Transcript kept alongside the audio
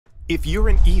If you're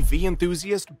an EV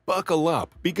enthusiast, buckle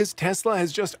up, because Tesla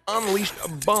has just unleashed a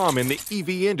bomb in the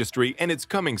EV industry and it's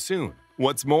coming soon.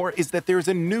 What's more is that there's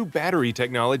a new battery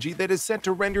technology that is set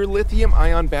to render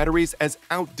lithium-ion batteries as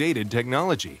outdated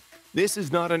technology. This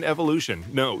is not an evolution,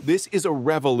 no, this is a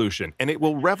revolution, and it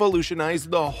will revolutionize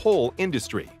the whole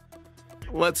industry.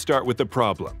 Let's start with the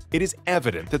problem. It is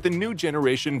evident that the new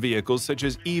generation vehicles such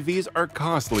as EVs are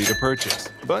costly to purchase.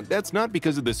 But that's not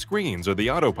because of the screens or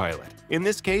the autopilot. In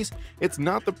this case, it's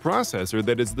not the processor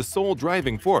that is the sole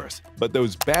driving force, but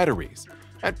those batteries.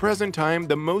 At present time,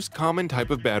 the most common type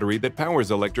of battery that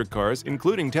powers electric cars,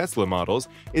 including Tesla models,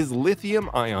 is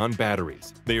lithium-ion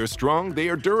batteries. They are strong, they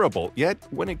are durable, yet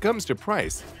when it comes to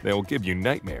price, they'll give you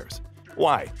nightmares.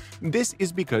 Why? This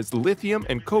is because lithium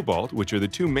and cobalt, which are the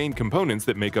two main components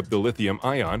that make up the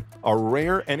lithium-ion, are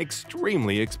rare and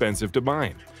extremely expensive to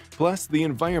mine. Plus, the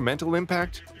environmental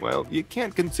impact? Well, you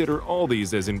can't consider all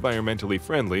these as environmentally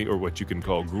friendly or what you can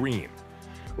call green.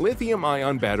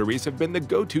 Lithium-ion batteries have been the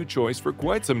go-to choice for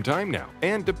quite some time now,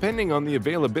 and depending on the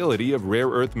availability of rare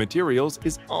earth materials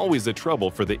is always a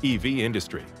trouble for the EV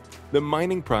industry. The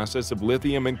mining process of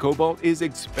lithium and cobalt is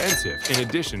expensive in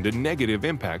addition to negative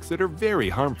impacts that are very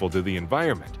harmful to the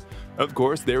environment. Of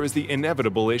course, there is the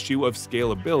inevitable issue of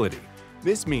scalability.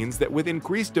 This means that with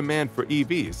increased demand for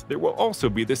EVs, there will also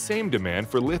be the same demand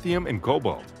for lithium and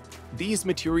cobalt. These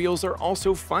materials are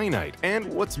also finite,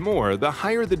 and what's more, the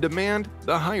higher the demand,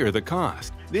 the higher the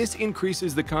cost. This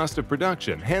increases the cost of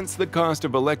production, hence the cost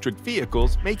of electric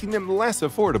vehicles, making them less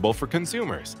affordable for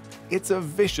consumers. It's a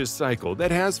vicious cycle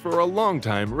that has for a long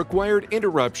time required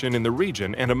interruption in the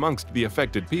region and amongst the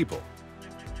affected people.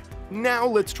 Now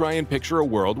let's try and picture a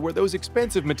world where those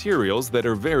expensive materials that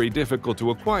are very difficult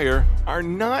to acquire are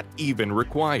not even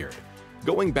required.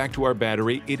 Going back to our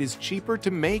battery, it is cheaper to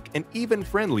make and even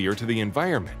friendlier to the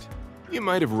environment. You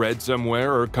might have read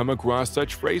somewhere or come across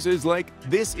such phrases like,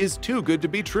 "This is too good to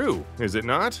be true," is it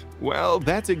not? Well,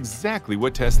 that's exactly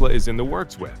what Tesla is in the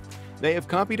works with. They have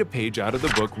copied a page out of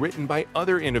the book written by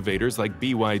other innovators like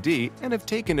BYD and have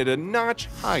taken it a notch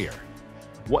higher.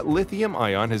 What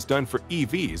lithium-ion has done for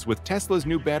EVs with Tesla's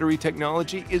new battery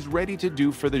technology is ready to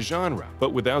do for the genre,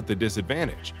 but without the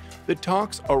disadvantage. The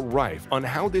talks are rife on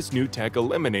how this new tech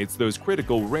eliminates those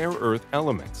critical rare earth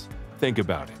elements. Think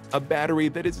about it, a battery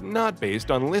that is not based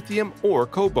on lithium or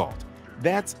cobalt.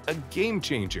 That's a game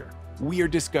changer. We are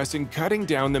discussing cutting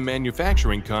down the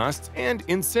manufacturing costs and,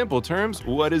 in simple terms,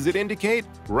 what does it indicate?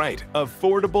 Right,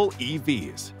 affordable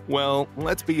EVs. Well,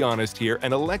 let's be honest here,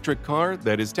 an electric car,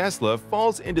 that is Tesla,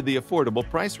 falls into the affordable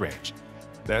price range.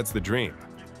 That's the dream.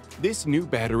 This new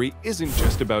battery isn't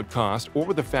just about cost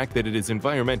or the fact that it is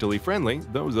environmentally friendly,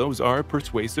 though those are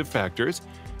persuasive factors.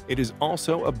 It is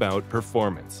also about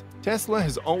performance. Tesla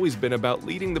has always been about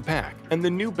leading the pack, and the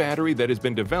new battery that has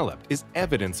been developed is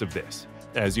evidence of this.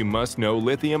 As you must know,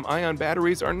 lithium-ion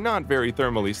batteries are not very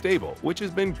thermally stable, which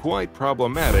has been quite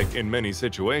problematic in many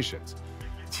situations.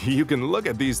 You can look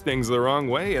at these things the wrong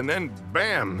way and then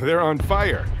bam, they're on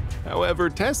fire. However,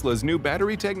 Tesla's new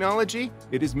battery technology,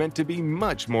 it is meant to be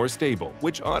much more stable,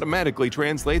 which automatically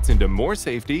translates into more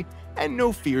safety and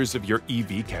no fears of your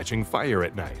EV catching fire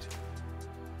at night.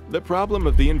 The problem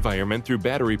of the environment through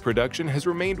battery production has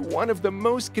remained one of the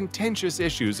most contentious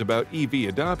issues about EV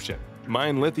adoption.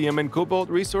 Mined lithium and cobalt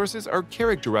resources are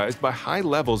characterized by high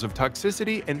levels of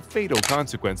toxicity and fatal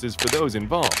consequences for those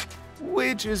involved,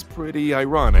 which is pretty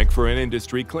ironic for an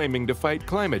industry claiming to fight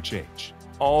climate change.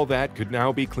 All that could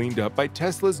now be cleaned up by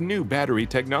Tesla's new battery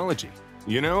technology.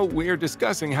 You know, we're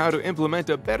discussing how to implement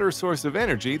a better source of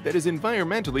energy that is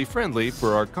environmentally friendly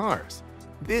for our cars.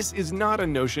 This is not a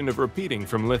notion of repeating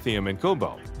from lithium and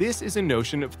cobalt. This is a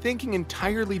notion of thinking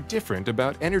entirely different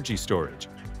about energy storage.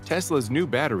 Tesla's new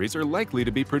batteries are likely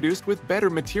to be produced with better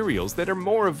materials that are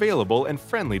more available and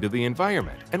friendly to the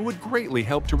environment and would greatly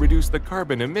help to reduce the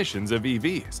carbon emissions of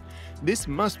EVs. This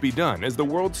must be done as the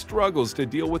world struggles to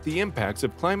deal with the impacts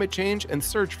of climate change and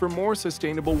search for more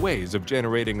sustainable ways of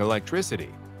generating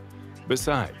electricity.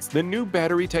 Besides, the new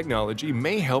battery technology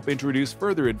may help introduce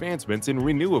further advancements in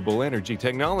renewable energy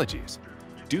technologies.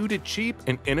 Due to cheap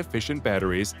and inefficient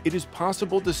batteries, it is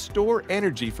possible to store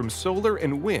energy from solar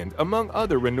and wind among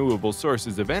other renewable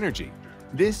sources of energy.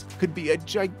 This could be a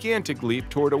gigantic leap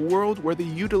toward a world where the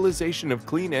utilization of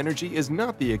clean energy is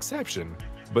not the exception,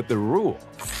 but the rule.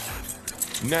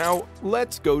 Now,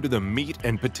 let's go to the meat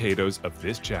and potatoes of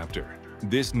this chapter.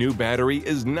 This new battery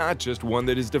is not just one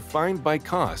that is defined by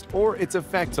cost or its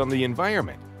effects on the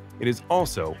environment. It is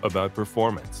also about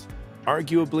performance.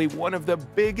 Arguably, one of the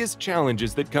biggest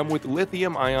challenges that come with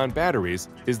lithium-ion batteries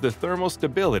is the thermal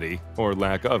stability or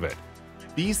lack of it.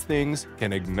 These things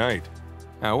can ignite.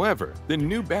 However, the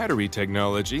new battery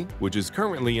technology, which is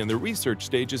currently in the research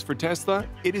stages for Tesla,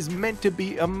 it is meant to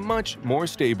be a much more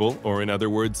stable, or in other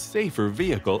words, safer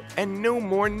vehicle, and no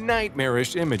more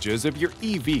nightmarish images of your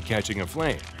EV catching a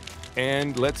flame.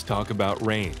 And let's talk about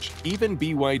range. Even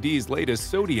BYD's latest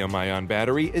sodium-ion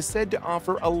battery is said to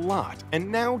offer a lot,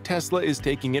 and now Tesla is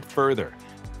taking it further.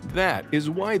 That is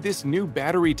why this new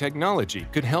battery technology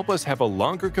could help us have a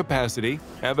longer capacity,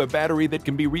 have a battery that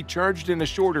can be recharged in a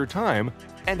shorter time,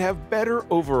 and have better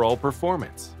overall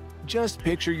performance. Just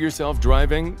picture yourself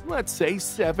driving, let's say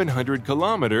 700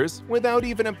 kilometers, without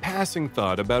even a passing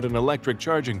thought about an electric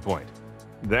charging point.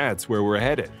 That's where we're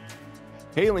headed.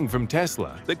 Hailing from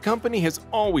Tesla, the company has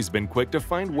always been quick to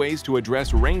find ways to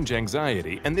address range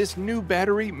anxiety, and this new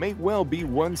battery may well be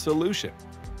one solution.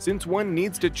 Since one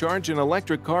needs to charge an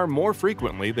electric car more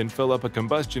frequently than fill up a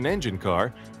combustion engine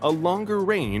car, a longer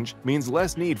range means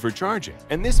less need for charging,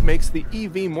 and this makes the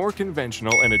EV more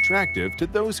conventional and attractive to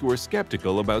those who are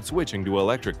skeptical about switching to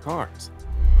electric cars.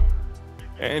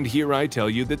 And here I tell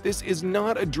you that this is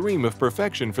not a dream of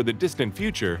perfection for the distant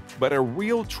future, but a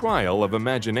real trial of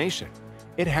imagination.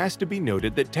 It has to be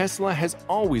noted that Tesla has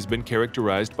always been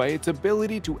characterized by its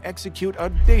ability to execute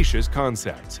audacious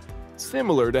concepts.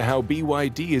 Similar to how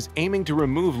BYD is aiming to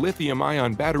remove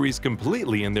lithium-ion batteries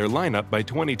completely in their lineup by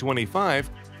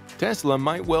 2025, Tesla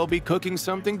might well be cooking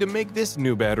something to make this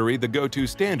new battery the go-to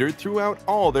standard throughout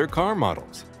all their car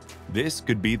models. This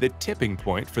could be the tipping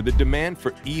point for the demand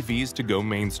for EVs to go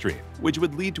mainstream, which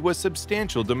would lead to a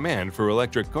substantial demand for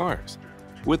electric cars.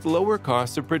 With lower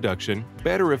costs of production,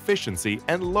 better efficiency,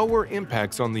 and lower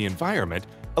impacts on the environment,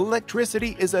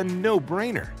 electricity is a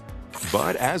no-brainer.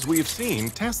 But as we've seen,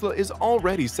 Tesla is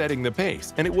already setting the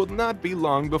pace, and it will not be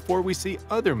long before we see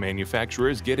other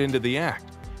manufacturers get into the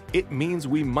act. It means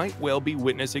we might well be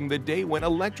witnessing the day when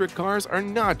electric cars are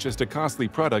not just a costly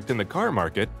product in the car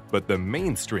market, but the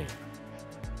mainstream.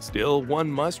 Still,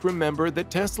 one must remember that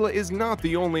Tesla is not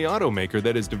the only automaker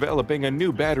that is developing a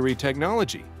new battery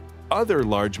technology. Other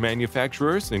large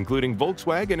manufacturers, including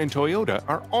Volkswagen and Toyota,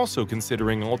 are also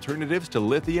considering alternatives to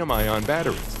lithium-ion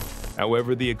batteries.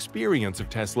 However, the experience of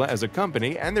Tesla as a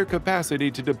company and their capacity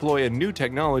to deploy a new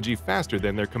technology faster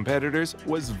than their competitors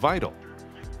was vital.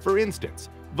 For instance,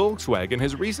 Volkswagen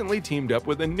has recently teamed up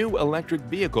with a new electric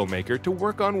vehicle maker to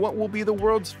work on what will be the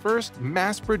world's first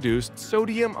mass-produced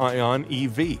sodium-ion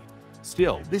EV.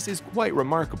 Still, this is quite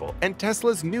remarkable, and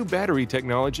Tesla's new battery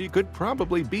technology could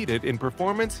probably beat it in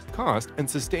performance, cost, and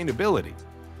sustainability.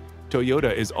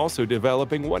 Toyota is also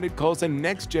developing what it calls a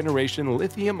next-generation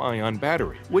lithium-ion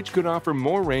battery, which could offer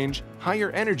more range,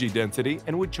 higher energy density,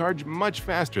 and would charge much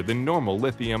faster than normal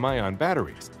lithium-ion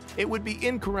batteries. It would be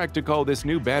incorrect to call this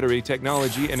new battery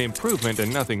technology an improvement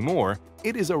and nothing more.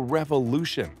 It is a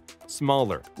revolution.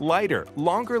 Smaller, lighter,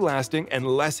 longer-lasting, and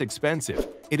less expensive.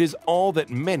 It is all that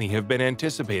many have been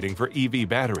anticipating for EV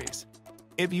batteries.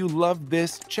 If you loved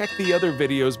this, check the other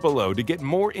videos below to get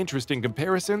more interesting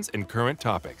comparisons and current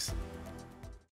topics.